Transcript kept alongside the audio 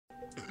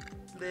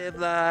Live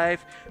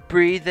life,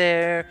 breathe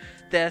air.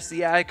 That's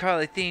the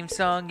iCarly theme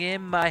song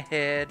in my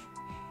head.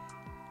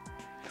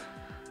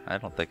 I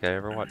don't think I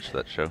ever watched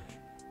that show.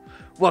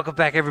 Welcome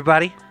back,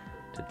 everybody.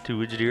 To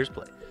Two Engineers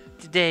Play.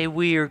 Today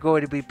we are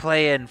going to be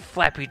playing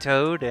Flappy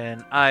Toad,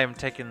 and I am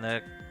taking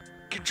the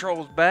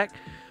controls back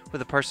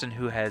with a person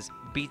who has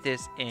beat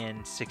this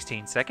in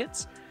 16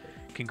 seconds.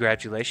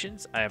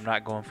 Congratulations. I am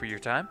not going for your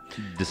time.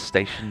 The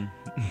station.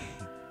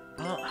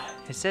 Well,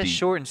 it says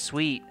short and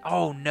sweet.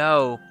 Oh,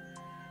 no.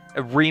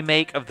 A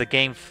remake of the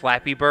game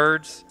Flappy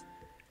Birds.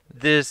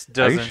 This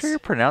doesn't... Are you sure you're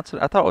pronouncing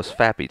it? I thought it was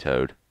Fappy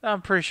Toad.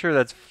 I'm pretty sure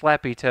that's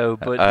Flappy Toad,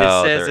 but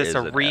Oh, this says there it's is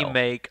a an L.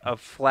 remake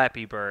of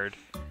Flappy Bird.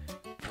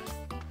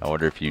 I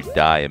wonder if you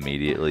die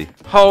immediately.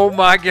 Oh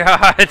my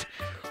god!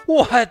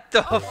 What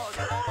the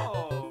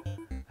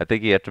I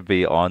think you have to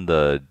be on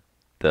the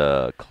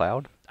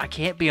cloud. I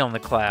can't be on the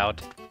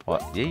cloud.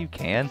 What? Yeah, you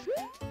can.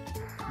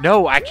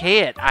 No, I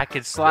can't. I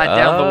can slide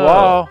down the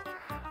wall.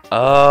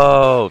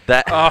 Oh,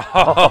 that.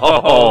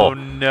 Oh,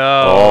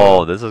 no.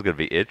 Oh, this is gonna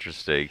be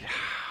interesting.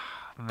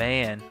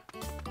 Man.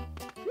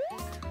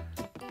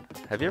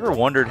 Have you ever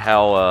wondered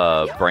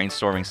how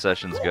brainstorming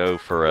sessions go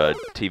for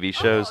TV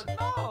shows?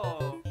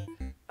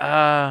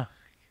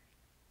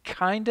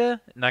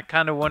 Kinda. And I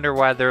kinda wonder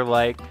why they're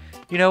like,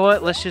 you know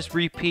what? Let's just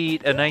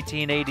repeat a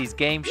 1980s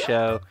game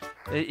show.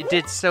 It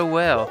did so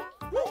well.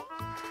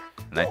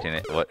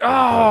 What?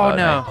 Oh,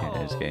 no.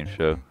 1980s game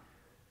show.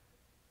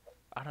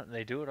 I don't.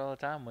 They do it all the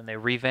time when they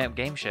revamp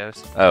game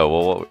shows.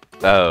 Oh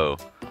well.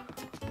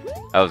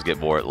 I was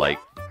getting more at like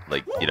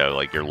you know,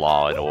 like your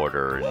Law and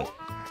Order and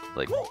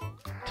like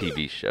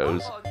TV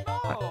shows,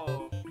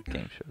 not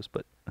game shows,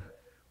 but.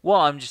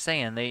 Well, I'm just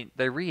saying they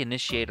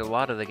reinitiate a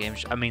lot of the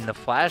games. I mean, The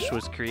Flash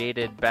was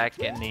created back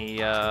in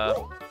the I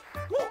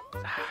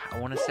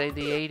want to say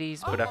the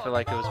 80s, but I feel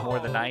like it was more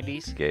the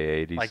 90s.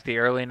 Gay 80s. Like the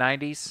early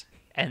 90s.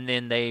 And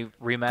then they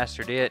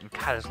remastered it, and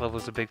God, this level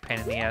was a big pain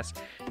in the ass.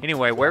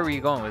 Anyway, where were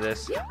you going with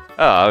this?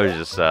 Oh, I was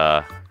just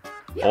I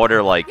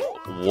wonder like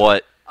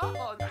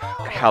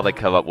how they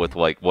come up with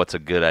like what's a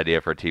good idea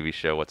for a TV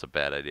show, what's a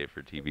bad idea for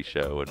a TV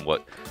show, and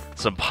what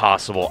some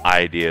possible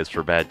ideas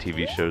for bad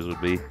TV shows would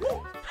be.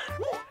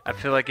 I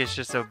feel like it's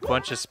just a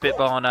bunch of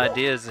spitballing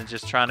ideas and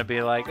just trying to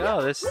be like,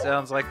 oh, this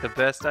sounds like the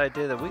best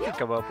idea that we could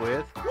come up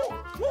with.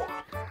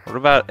 What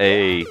about what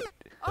do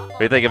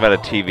you think about a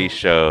TV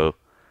show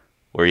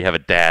where you have a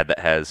dad that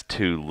has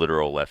two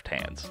literal left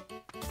hands?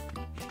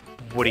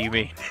 What do you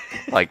mean?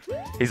 Like,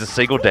 he's a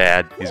single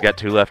dad, he's got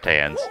two left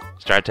hands,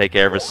 he's trying to take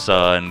care of his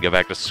son, go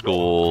back to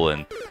school,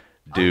 and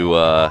do,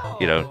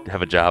 you know,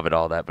 have a job and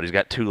all that, but he's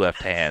got two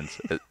left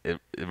hands. It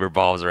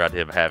revolves around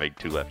him having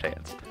two left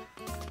hands.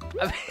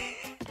 I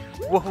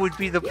mean, what would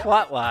be the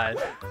plot line?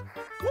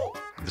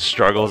 The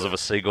struggles of a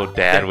single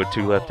dad with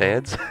two left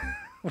hands?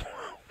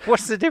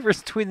 What's the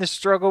difference between the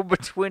struggle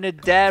between a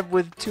dad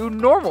with two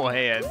normal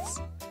hands?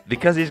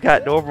 Because he's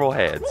got normal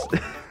hands.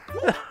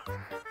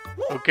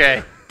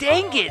 Okay.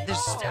 Dang it!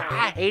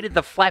 I hated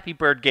the Flappy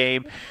Bird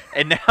game,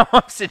 and now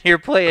I'm sitting here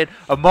playing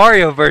a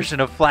Mario version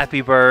of Flappy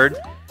Bird.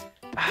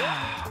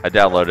 I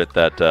downloaded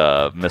that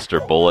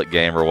Mr. Bullet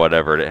game or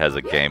whatever, and it has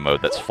a game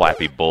mode that's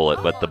Flappy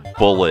Bullet, but the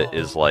bullet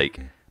is like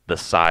the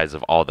size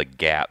of all the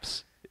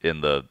gaps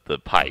in the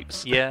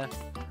pipes. Yeah.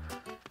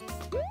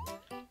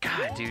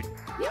 God, dude.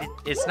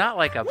 It's not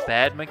like a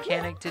bad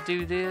mechanic to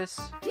do this.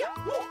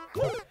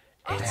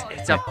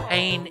 It's a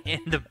pain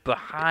in the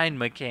behind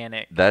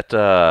mechanic. That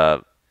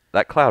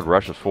cloud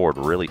rushes forward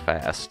really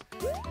fast.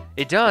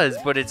 It does,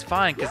 but it's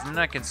fine because then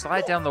I can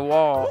slide down the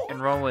wall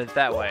and run with it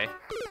that way.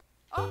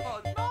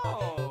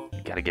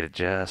 You gotta get it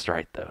just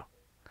right, though.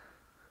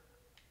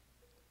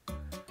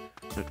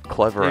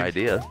 Clever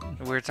idea.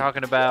 We were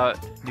talking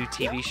about new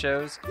TV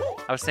shows.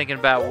 I was thinking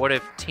about what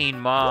if Teen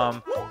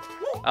Mom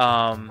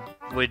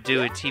would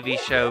do a TV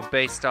show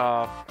based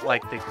off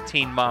like the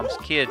Teen Mom's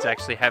kids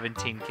actually having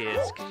teen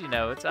kids, because you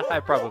know it's a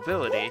high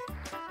probability.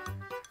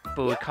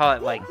 But we call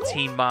it like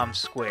Teen Mom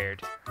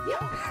Squared.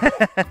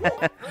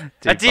 I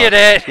did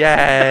it!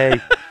 Yay!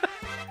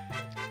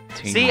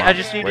 See, I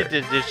just needed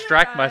to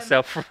distract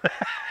myself from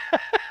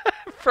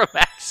from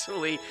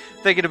actually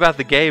thinking about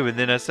the game, and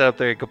then I sat up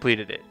there and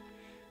completed it.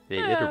 Yeah,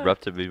 you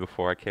interrupted me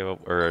before I came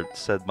up, or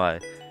said my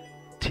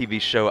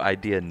TV show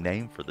idea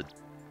name for the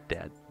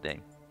dad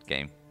name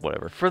game,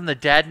 whatever. From the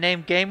dad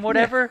name game,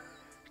 whatever?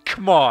 Yeah.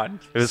 Come on.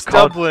 It was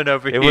stumbling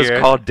over here. It was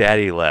called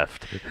Daddy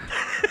Left.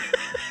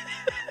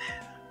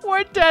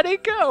 Where'd Daddy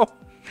go?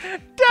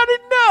 Daddy,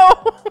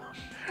 no!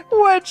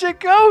 Where'd you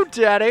go,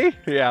 Daddy?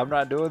 Yeah, I'm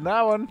not doing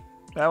that one.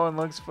 That one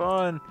looks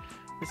fun.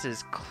 This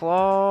is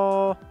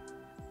Claw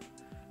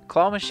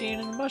Machine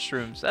and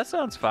Mushrooms. That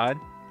sounds fine.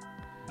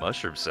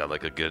 Mushrooms sound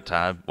like a good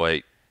time.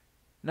 Wait.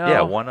 No. Yeah,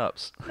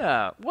 1-ups.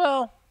 No.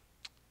 Well,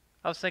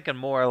 I was thinking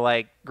more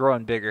like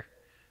growing bigger.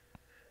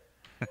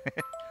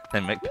 They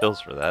make pills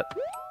for that.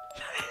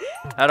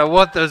 I don't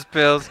want those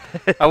pills.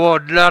 I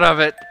want none of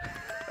it.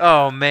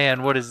 Oh,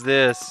 man, what is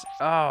this?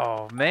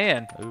 Oh,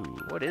 man. Ooh.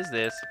 What is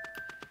this?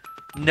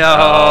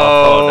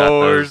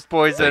 No, there's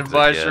poison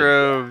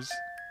mushrooms.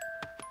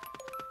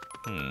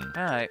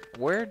 Alright,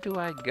 where do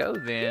I go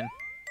then?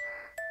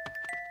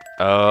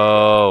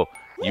 Oh,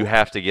 you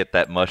have to get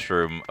that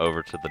mushroom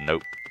over to the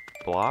note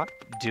block?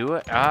 Do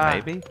it?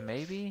 Maybe?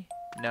 Maybe?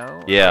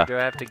 No? Yeah. Or do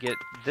I have to get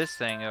this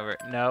thing over?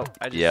 No,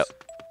 I just...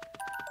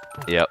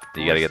 Yep,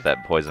 you gotta get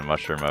that poison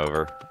mushroom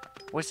over.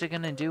 What's it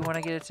gonna do when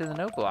I get it to the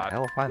note block?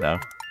 Hell if I know.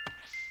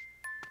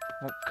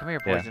 Well, come here,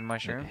 poison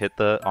mushroom. Hit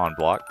the on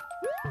block.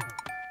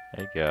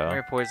 There you Come go.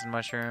 here, poison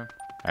mushroom.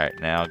 Alright,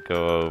 now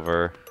go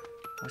over.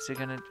 What's it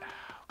gonna... Oh,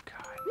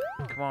 God.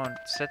 Come on,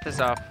 set this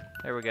off.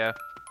 There we go.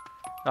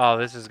 Oh,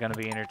 this is gonna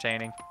be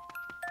entertaining.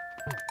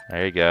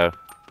 There you go.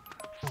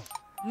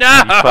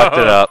 No! You fucked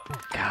it up.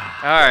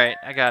 Alright,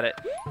 I got it.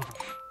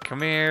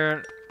 Come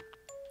here.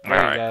 There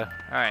Alright. you go.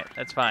 Alright,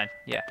 that's fine.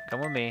 Yeah,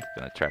 come with me.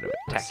 Gonna try to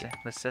attack it.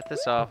 Let's set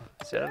this off.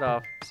 Set it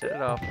off. Set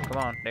it off. Come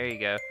on. There you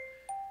go.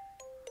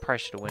 Probably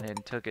should have went ahead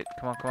and took it.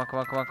 Come on, come on, come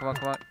on, come on, come on,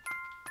 come on.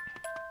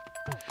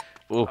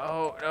 Ooh.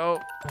 Oh,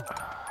 no.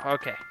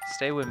 Okay,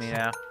 stay with me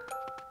now.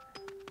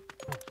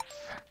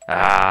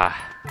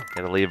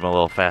 Gotta leave him a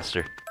little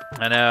faster.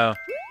 I know.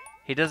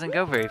 He doesn't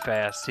go very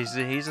fast. He's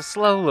a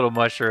slow little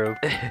mushroom.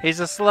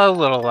 He's a slow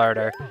little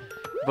learner.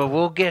 But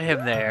we'll get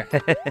him there.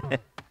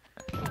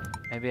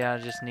 Maybe I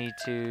just need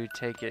to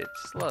take it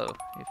slow.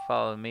 You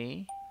follow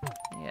me?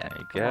 Yeah, There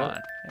you come go. on.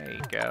 There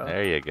you go.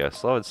 There you go.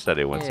 Slow and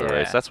steady wins the Yeah.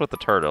 race. That's what the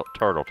turtle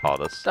taught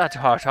us. That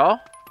turtle.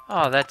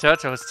 Oh, that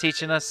turtle was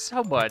teaching us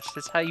so much.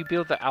 That's how you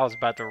build the... I was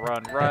about to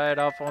run right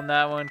off on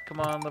that one. Come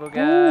on, little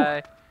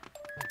guy.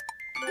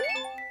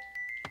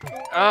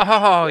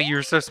 Oh,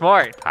 you're so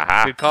smart.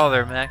 Haha. Good call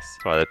there, Max.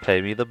 That's why they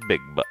pay me the big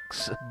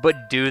bucks.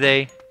 But do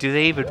they? Do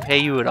they even pay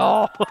you at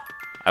all?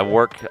 I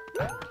work.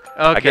 Okay.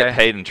 I get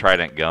paid in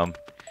Trident gum.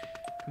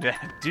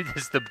 Dude,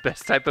 this is the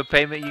best type of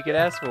payment you could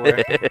ask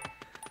for.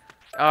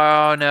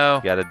 Oh,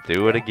 no. Gotta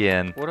do it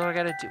again. What do I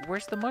gotta do?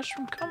 Where's the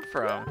mushroom come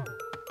from?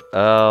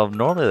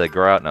 Normally they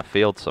grow out in a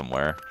field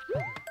somewhere.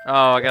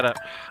 Oh, I gotta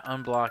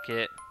unblock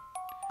it.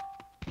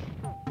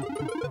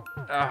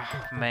 Oh,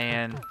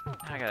 man.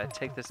 I gotta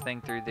take this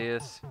thing through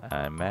this.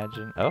 I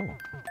imagine. Oh,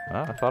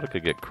 well, I thought it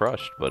could get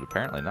crushed, but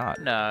apparently not.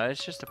 No,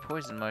 it's just a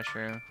poison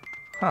mushroom.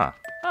 Huh.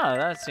 Oh,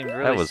 that seemed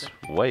really... That was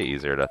way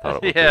easier than I thought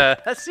it would Yeah,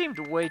 that seemed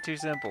way too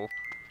simple.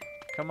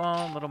 Come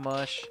on, little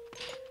mush.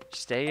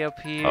 Stay up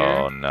be. here.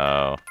 Oh,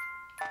 no.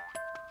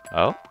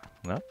 Oh,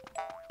 no.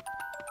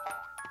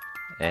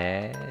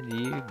 And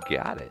you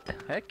got it.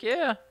 Heck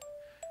yeah.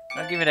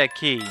 Now give me that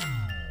key.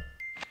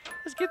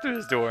 Let's get through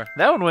this door.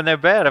 That one wasn't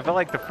that bad. I felt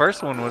like the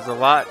first one was a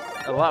lot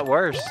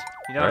worse.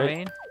 You know Right. what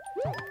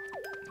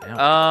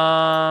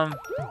I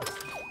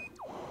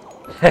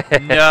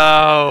mean?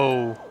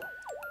 No.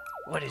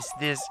 What is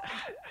this? I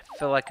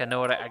feel like I know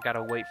what I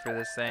gotta wait for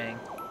this thing.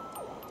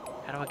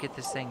 How do I get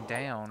this thing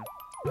down?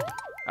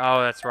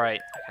 Oh, that's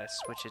right. I gotta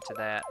switch it to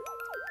that.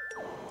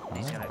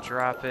 He's gonna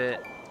drop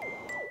it.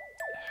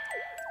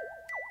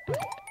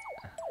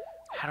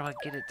 How do I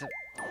get it to...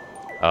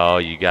 Oh,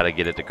 you gotta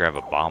get it to grab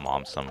a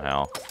bomb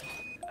somehow.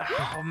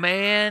 Oh,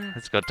 man.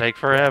 It's gonna take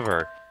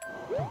forever.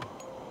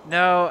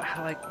 No,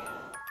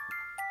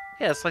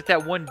 yeah, it's like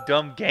that one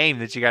dumb game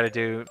that you gotta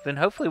do. Then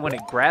hopefully when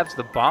it grabs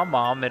the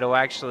bomb, it'll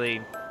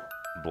actually...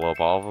 Blow up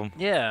all of them.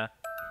 Yeah.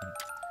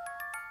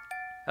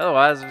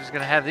 Otherwise, we're just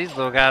gonna have these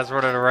little guys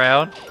running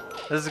around.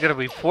 This is gonna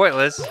be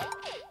pointless.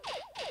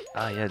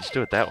 Oh, yeah, just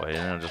do it that way, and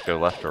then it'll just go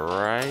left or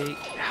right.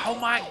 Oh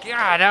my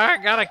god,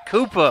 I got a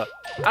Koopa.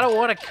 I don't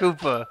want a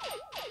Koopa.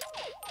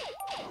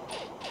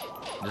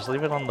 Just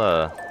leave it on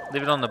the...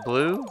 Leave it on the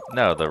blue?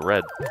 No, the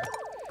red.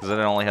 Because then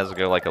it only has to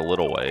go like a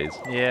little ways.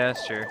 Yeah,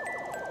 sure.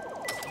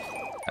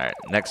 Alright,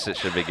 next it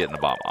should be getting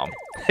the bomb.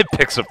 It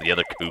picks up the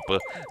other Koopa.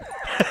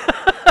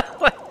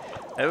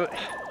 So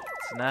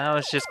now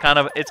it's just kind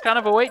of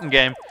a waiting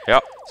game.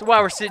 Yep. So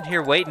while we're sitting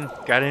here waiting,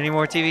 got any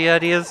more TV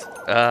ideas?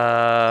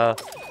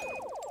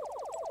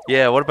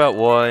 Yeah, what about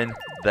one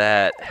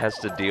that has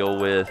to deal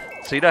with...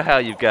 So you know how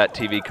you've got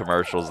TV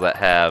commercials that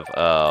have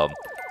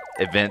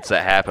events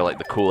that happen, like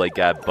the Kool-Aid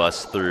guy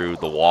busts through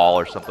the wall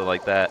or something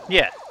like that?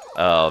 Yeah.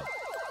 A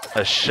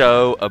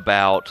show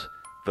about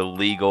the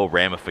legal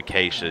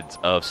ramifications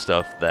of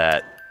stuff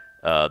that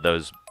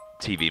those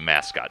TV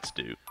mascots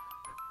do.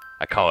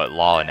 I call it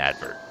Law and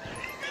Advert.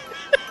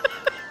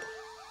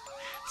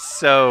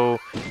 So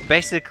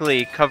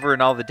basically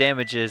covering all the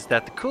damages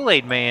that the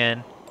Kool-Aid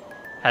Man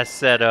has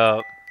set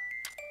up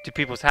to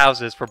people's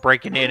houses for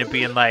breaking in and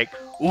being like,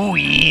 ooh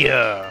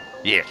yeah.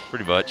 Yeah,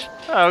 pretty much.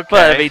 Okay.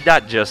 But, I mean,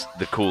 not just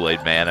the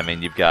Kool-Aid Man. I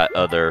mean, you've got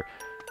other,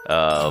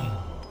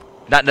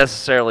 not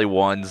necessarily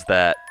ones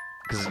that,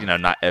 because, you know,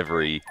 not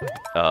every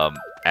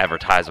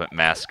advertisement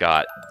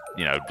mascot,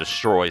 you know,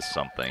 destroys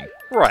something.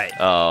 Right.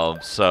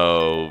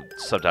 So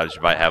sometimes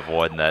you might have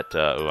one that,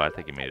 oh, I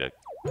think you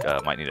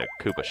might need a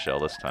Koopa shell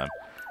this time.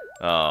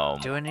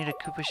 Do I need a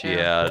Koopa shell?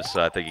 Yeah,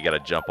 so I think you got to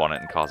jump on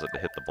it and cause it to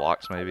hit the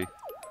blocks, maybe.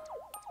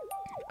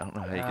 I don't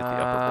know how you get the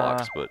upper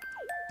blocks, but...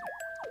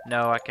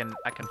 No, I can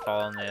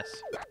fall on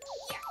this.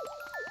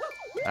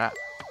 Ah.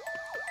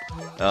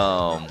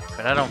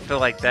 But I don't feel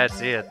like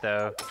that's it,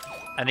 though.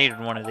 I needed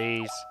one of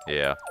these.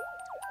 Yeah.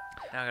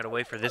 Now I gotta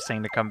wait for this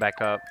thing to come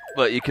back up.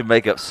 But you can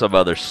make up some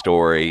other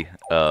story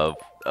of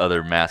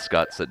other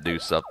mascots that do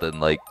something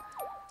like,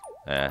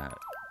 not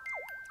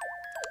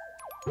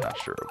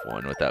sure of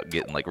one without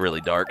getting like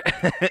really dark.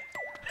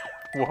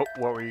 What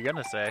were you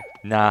gonna say?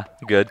 Nah,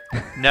 good.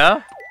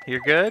 No? You're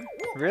good?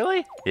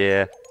 Really?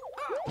 Yeah.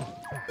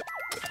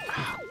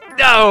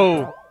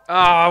 No! Oh,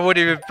 I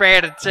wouldn't even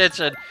paying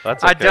attention.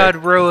 That's I okay.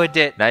 done ruined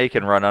it. Now you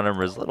can run on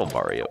him as little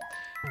Mario.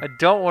 I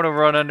don't want to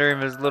run under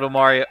him as little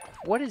Mario.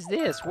 What is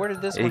this? Where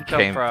did this one come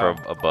He came from?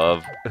 from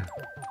above.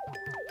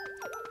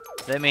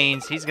 That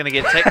means he's gonna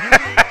get taken.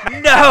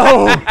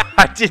 No!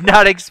 I did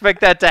not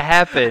expect that to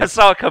happen. I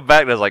saw it come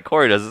back and I was like,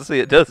 Korey doesn't see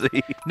it, does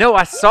he? No,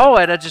 I saw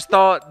it. I just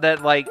thought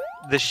that like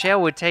the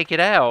shell would take it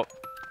out.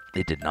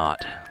 It did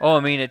not. Oh, I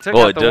mean, it took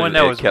out the one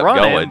that was kept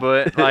running, going.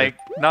 but like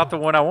not the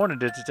one I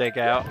wanted it to take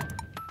out.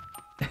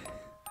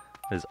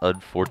 It's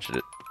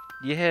unfortunate.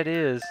 Yeah, it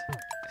is.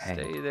 Dang.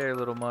 Stay there,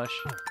 little mush.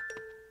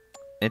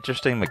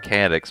 Interesting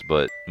mechanics,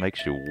 but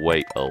makes you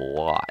wait a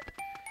lot.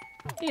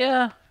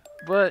 Yeah,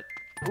 but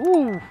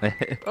ooh. No.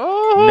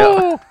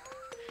 Oh!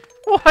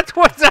 What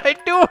was I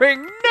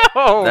doing?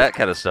 No! That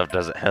kind of stuff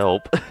doesn't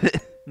help.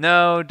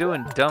 No,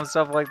 doing dumb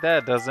stuff like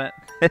that doesn't.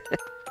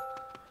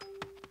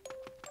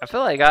 I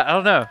feel like, I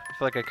don't know. I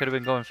feel like I could have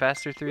been going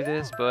faster through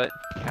this, but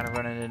kind of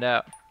running it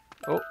out.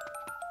 Oh.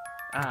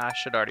 Ah, I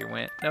should already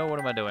went. No, what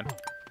am I doing?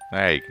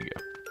 There you can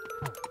go.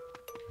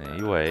 There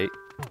you wait.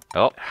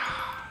 Oh,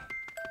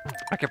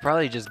 I could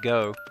probably just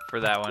go for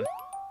that one.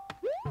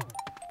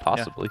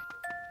 possibly.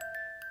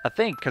 I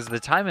think, because the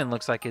timing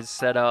looks like it's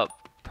set up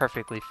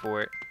perfectly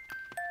for it.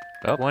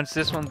 Oh. Once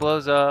this one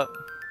blows up,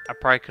 I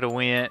probably could have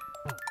went.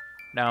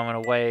 Now I'm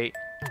going to wait.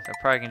 So I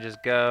probably can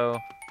just go.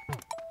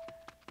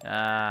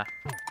 I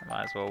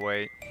might as well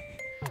wait.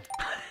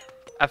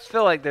 I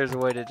feel like there's a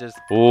way to just...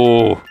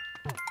 Ooh.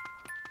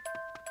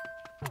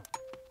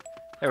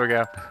 There we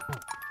go.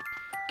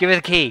 Give me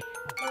the key.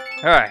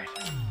 All right.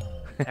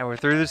 Now we're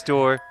through this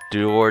door.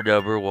 Door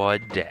number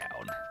 1 down.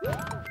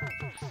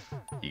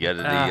 You got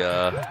any I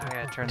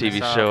gotta turn TV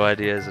this off. show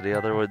ideas? Any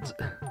other ones?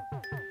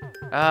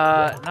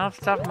 Not off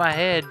the top of my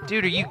head.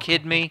 Dude, are you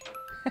kidding me?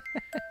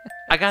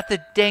 I got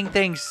the dang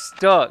thing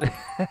stuck.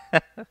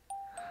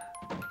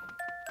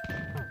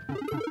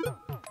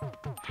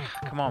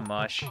 Come on,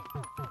 Mush.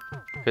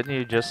 Couldn't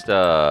you just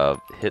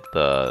hit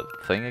the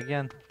thing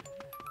again?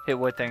 Hit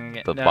what thing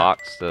again? The No.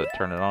 box to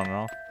turn it on and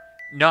off?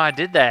 No, I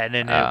did that, and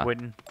then Ah. it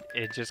wouldn't.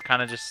 It just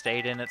kind of just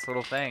stayed in its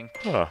little thing.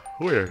 Huh,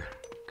 weird.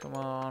 Come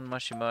on,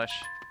 mushy mush.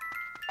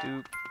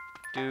 Doop,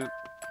 doop,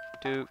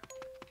 doop,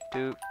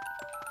 doop,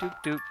 doop,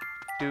 doop,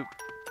 doop.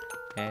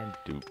 And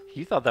doop.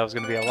 You thought that was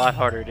gonna be a lot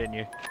harder, didn't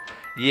you?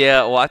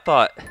 Yeah, well, I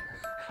thought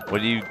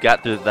when you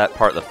got through that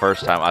part the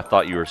first time, I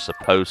thought you were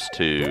supposed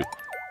to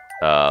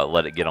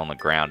let it get on the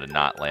ground and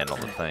not land on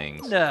the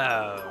things.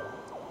 No.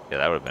 Yeah,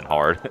 that would have been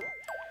hard.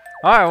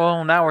 All right,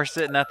 well, now we're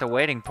sitting at the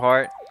waiting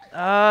part.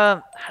 I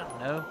don't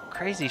know.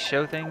 Crazy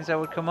show things that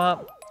would come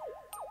up.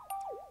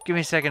 Give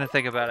me a second to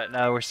think about it.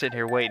 Now we're sitting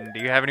here waiting. Do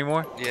you have any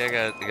more? Yeah, I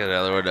got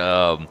another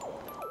one.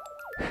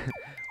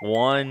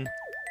 One,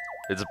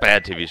 it's a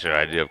bad TV show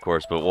idea, of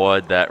course, but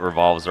one that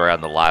revolves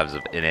around the lives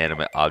of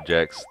inanimate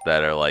objects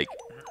that are like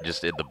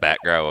just in the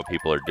background when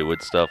people are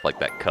doing stuff, like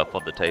that cup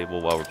on the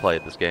table while we're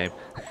playing this game.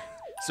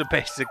 So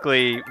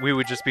basically, we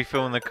would just be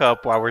filling the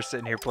cup while we're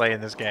sitting here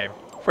playing this game.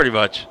 Pretty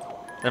much.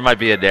 There might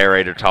be a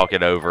narrator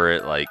talking over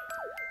it, like,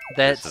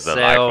 That this is the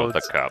life of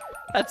the cup.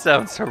 That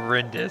sounds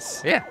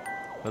horrendous. Yeah,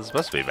 that's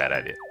supposed to be a bad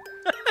idea.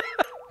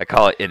 I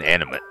call it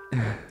inanimate.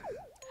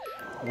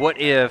 What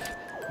if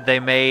they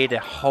made a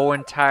whole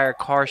entire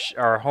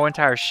or a whole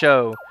entire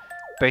show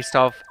based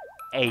off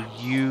a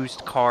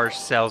used car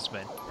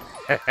salesman?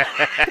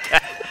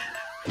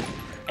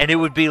 And it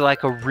would be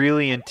like a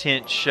really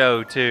intense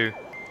show too.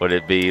 Would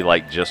it be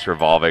like just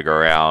revolving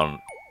around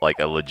like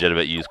a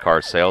legitimate used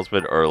car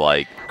salesman, or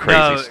like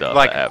crazy stuff?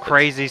 Like that happens?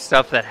 crazy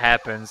stuff that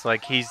happens.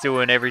 Like he's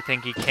doing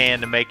everything he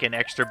can to make an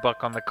extra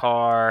buck on the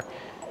car,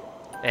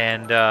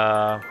 and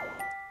oh,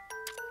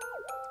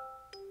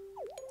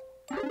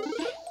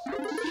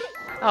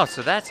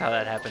 so that's how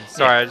that happens.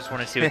 Sorry, I just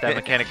want to see what that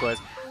mechanic was.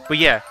 But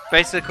yeah,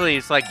 basically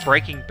it's like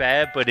Breaking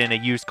Bad, but in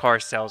a used car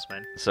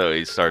salesman. So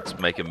he starts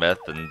making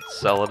meth and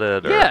selling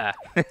it? Or? Yeah.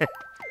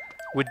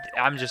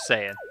 I'm just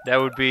saying. That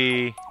would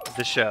be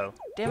the show.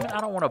 Damn it, I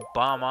don't want to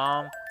bomb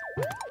on.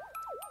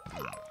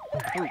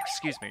 Ooh,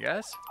 excuse me,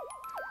 guys.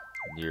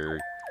 You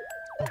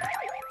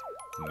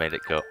made it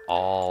go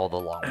all the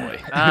long way.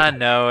 I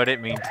know, I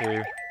didn't mean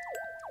to.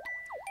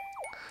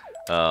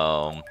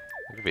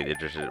 It could be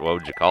interesting. What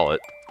would you call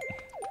it?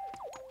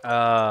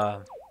 I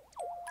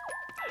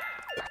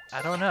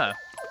don't know.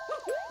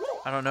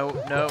 I don't know.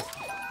 No.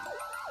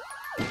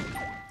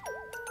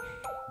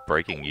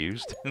 Breaking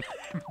used?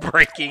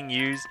 Breaking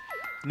used.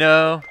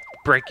 No.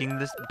 Breaking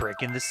the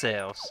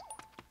sales.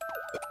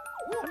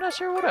 I'm not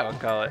sure what I would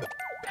call it.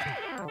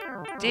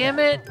 Damn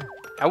it.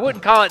 I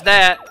wouldn't call it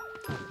that.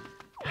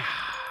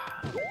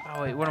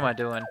 Oh wait, what am I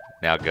doing?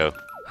 Now go.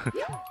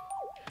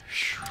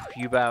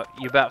 You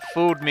about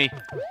fooled me.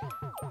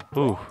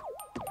 Ooh.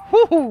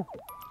 Woohoo!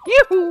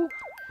 Yoo-hoo!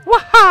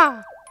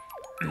 Waha!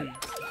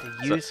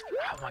 Use.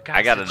 Oh my god!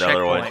 I got it's a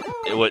another one.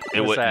 checkpoint.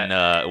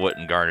 It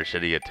wouldn't garnish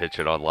any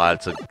attention online.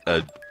 It's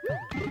a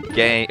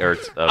game or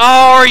it's a,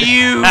 Are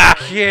you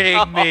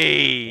kidding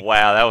me?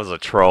 Wow, that was a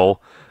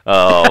troll.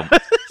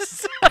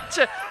 Such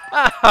a.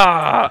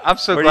 I'm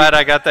so glad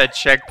I got that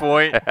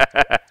checkpoint.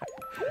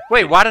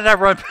 Wait, why did I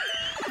run?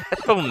 I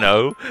don't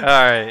know. All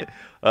right.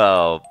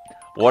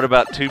 What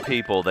about two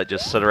people that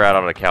just sit around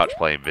on a couch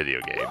playing video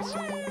games?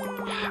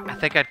 I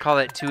think I'd call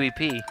that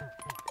 2EP.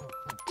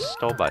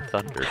 Stole by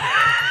thunder.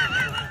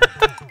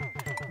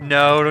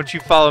 No, don't you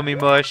follow me,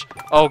 Mush.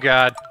 Oh,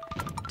 God.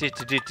 Run,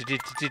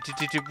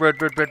 run, run,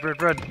 run,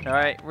 run. All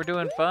right, we're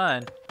doing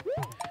fine.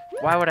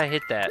 Why would I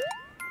hit that?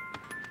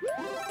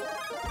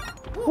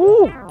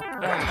 Woo!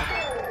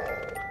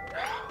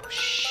 Oh,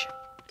 shh.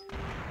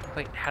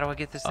 Wait, how do I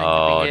get this thing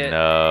to be hit? Oh,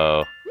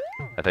 no.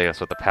 I think that's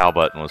what the PAL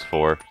button was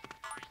for.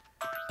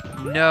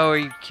 No, are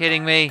you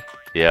kidding me?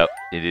 Yep,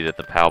 you needed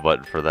the PAL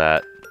button for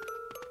that.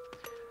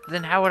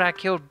 Then how would I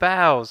kill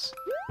Bows?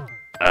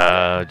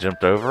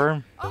 Jumped over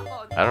him?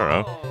 I don't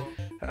know.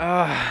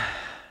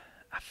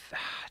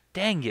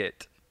 Dang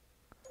it.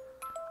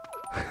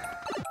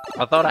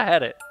 I thought I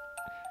had it.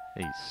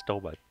 He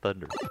stole my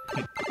thunder.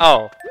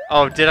 Oh,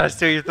 did I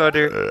steal your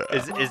thunder?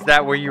 Is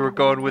that where you were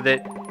going with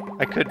it?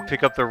 I couldn't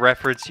pick up the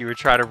reference. You were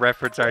trying to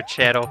reference our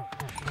channel.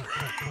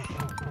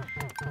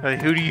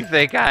 Who do you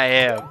think I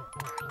am?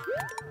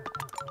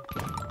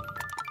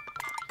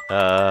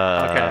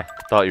 Okay.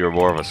 Thought you were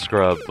more of a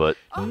scrub, but...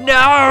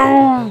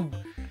 No!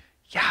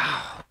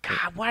 Oh,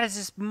 God, why does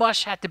this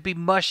mush have to be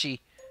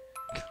mushy?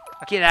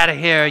 Get out of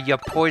here, you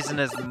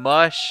poisonous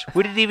mush.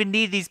 We didn't even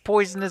need these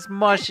poisonous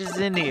mushes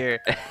in here.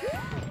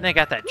 And I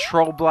got that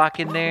troll block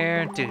in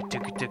there.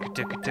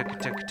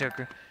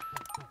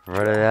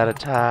 Running out of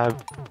time.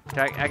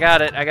 I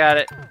got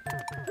it.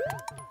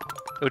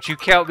 Don't you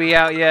count me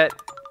out yet?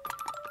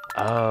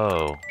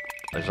 Oh,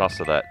 there's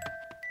also that.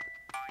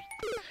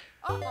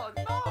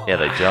 Yeah,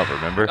 they jump,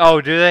 remember?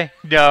 Oh, do they?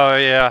 No,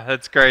 yeah,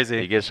 that's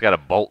crazy. You just gotta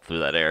bolt through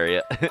that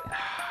area.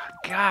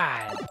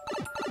 God.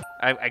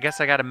 I guess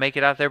I gotta make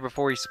it out there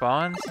before he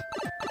spawns?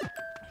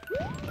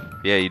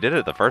 Yeah, you did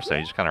it the first time,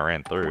 you just kinda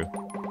ran through.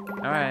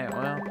 Alright,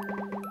 well.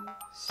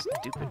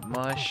 Stupid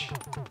mush.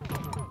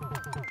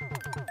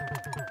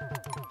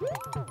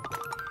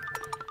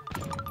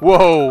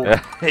 Whoa!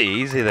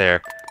 Easy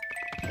there.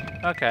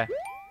 Okay.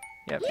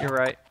 Yep, you're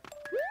right.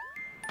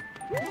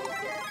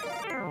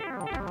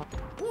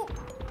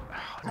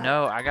 Oh,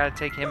 no, I gotta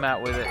take him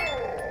out with it.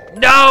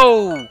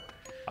 No!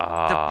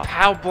 The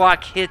POW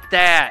block hit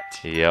that.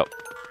 Yep.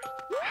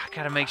 I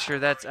gotta make sure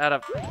that's out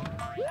of...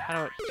 How do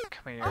I...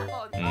 Come here.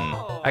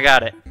 Mm. I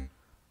got it.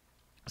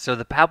 So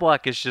the POW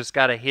block has just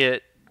gotta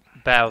hit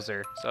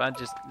Bowser. So I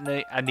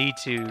need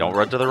to... Don't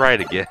run to the right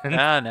again. No,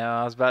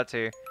 I was about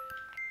to.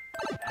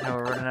 I know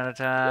we're running out of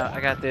time. I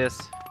got this.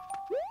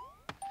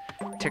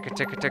 Ticker.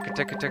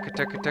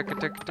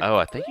 Oh,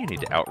 I think you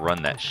need to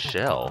outrun that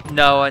shell.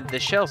 No, the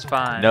shell's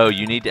fine. No,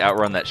 you need to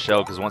outrun that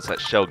shell, because once that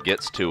shell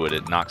gets to it,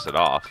 it knocks it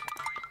off.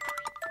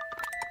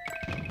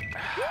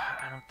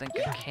 I don't think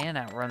I can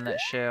outrun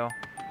that shell.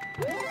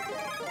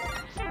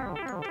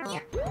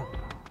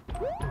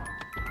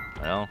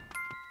 Well,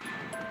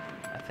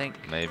 I think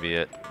maybe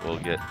it will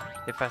get...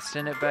 if I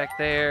send it back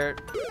there...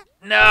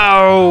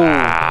 No!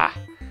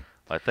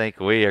 I think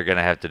we are going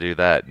to have to do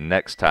that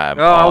next time.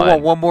 Oh, I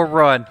want one more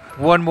run.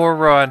 One more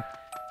run.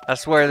 I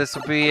swear this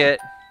will be it.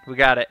 We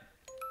got it.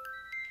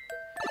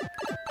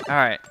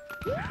 Alright.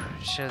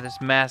 Show this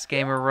mass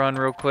gamer run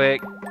real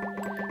quick. Come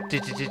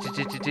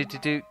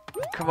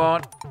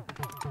on.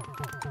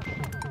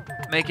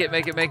 Make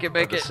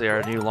it. See,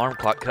 our new alarm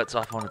clock cuts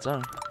off on its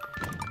own.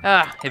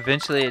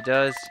 Eventually it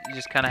does. You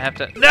just kind of have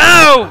to...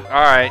 No!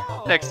 Alright,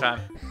 next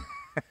time.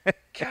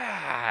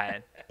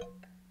 God.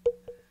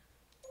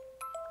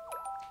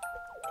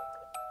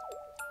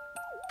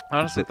 I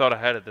honestly thought I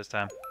had it this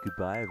time.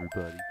 Goodbye,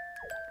 everybody.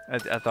 I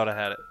thought I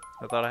had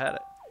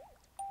it.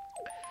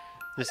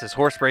 This is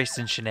Horse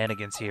Racing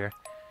Shenanigans here.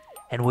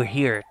 And we're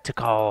here to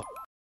call...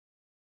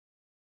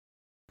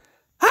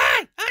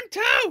 Hi, I'm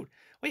Toad.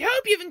 We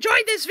hope you've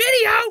enjoyed this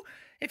video.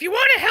 If you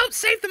want to help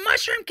save the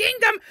Mushroom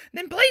Kingdom,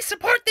 then please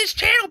support this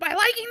channel by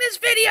liking this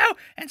video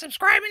and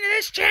subscribing to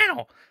this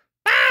channel.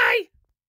 Bye!